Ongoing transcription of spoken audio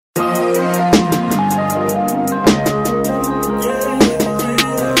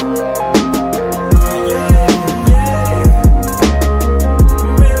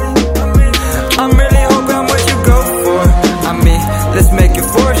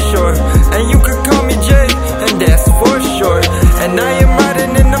shore. And you could call me Jay, and that's for sure. And I am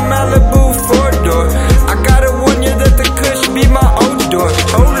riding in the Malibu 4-door. I gotta warn you that the Kush be my own door.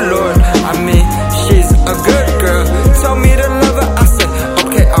 Oh Lord, I mean, she's a good girl. Told me to love her, I said,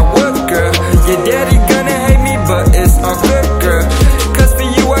 okay, I would, girl. Your daddy gonna hate me, but it's all good, girl. Cause for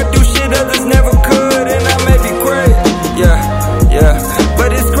you I do shit others never could. And I may be great, yeah.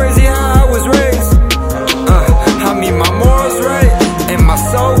 But it's crazy how I was raised. I mean, my morals right, and my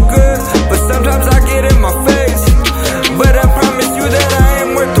soul good. But sometimes I get in my face. But I promise you that I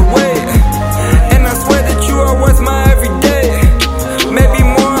am worth the wait. And I swear that you are worth my everyday. Maybe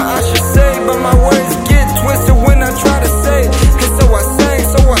more I should say, but my words get twisted when I try to say. And so I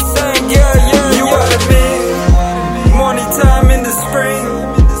sang, yeah. You oughta be morning time in the spring.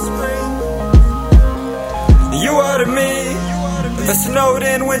 You oughta me, a snowed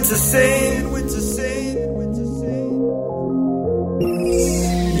in winter scene.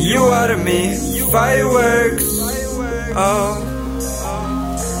 You oughta me, fireworks. Oh,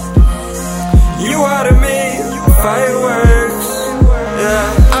 you oughta me, fireworks. Yeah,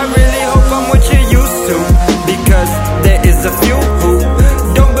 I really hope I'm what you're used to, because there is a few who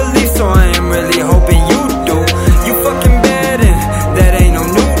don't believe, so I am really hoping you do. You fucking bad and that ain't no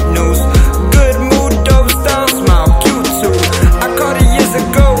new news. Good mood, dope style, smile, cute too. I called it years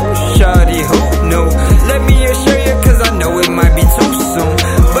ago, shawty, who knew? Let me assure you, cause I know it might be too soon,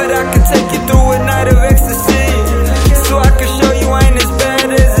 but I can take you through a night of ecstasy, so I can show you I ain't as bad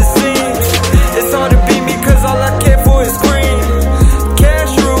as it seems. It's hard to beat me cause all I care for is green.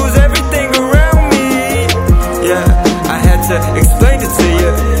 Cash rules everything around me. Yeah, I had to explain it to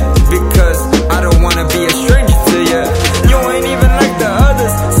you, because I don't wanna be a stranger to you. You ain't even like the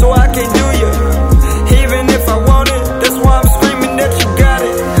others, so I can't do you. Even if I want it, that's why I'm screaming that you got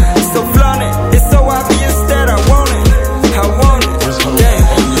it. So flaunt it, it's so obvious that I want it. I want it, damn.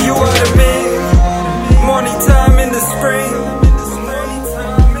 You oughta be morning time in the spring.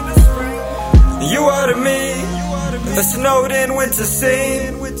 You oughta me, a snowed in winter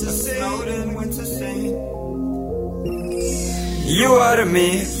scene. You oughta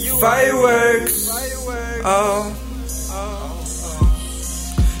me, fireworks. Oh,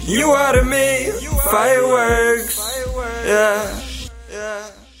 you oughta me, fireworks. Yeah.